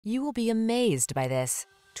You will be amazed by this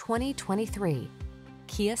 2023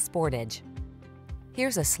 Kia Sportage.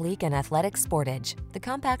 Here's a sleek and athletic Sportage, the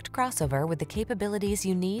compact crossover with the capabilities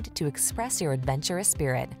you need to express your adventurous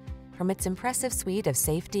spirit. From its impressive suite of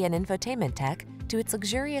safety and infotainment tech to its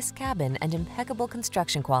luxurious cabin and impeccable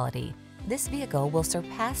construction quality, this vehicle will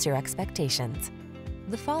surpass your expectations.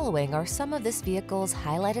 The following are some of this vehicle's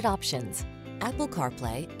highlighted options: Apple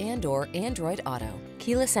CarPlay and/or Android Auto,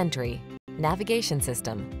 keyless entry, navigation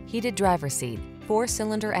system, heated driver's seat,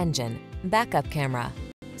 4-cylinder engine, backup camera,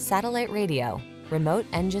 satellite radio, remote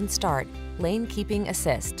engine start, lane keeping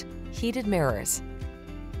assist, heated mirrors.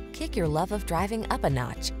 Kick your love of driving up a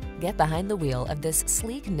notch. Get behind the wheel of this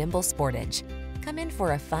sleek, nimble Sportage. Come in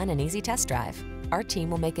for a fun and easy test drive. Our team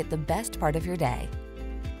will make it the best part of your day.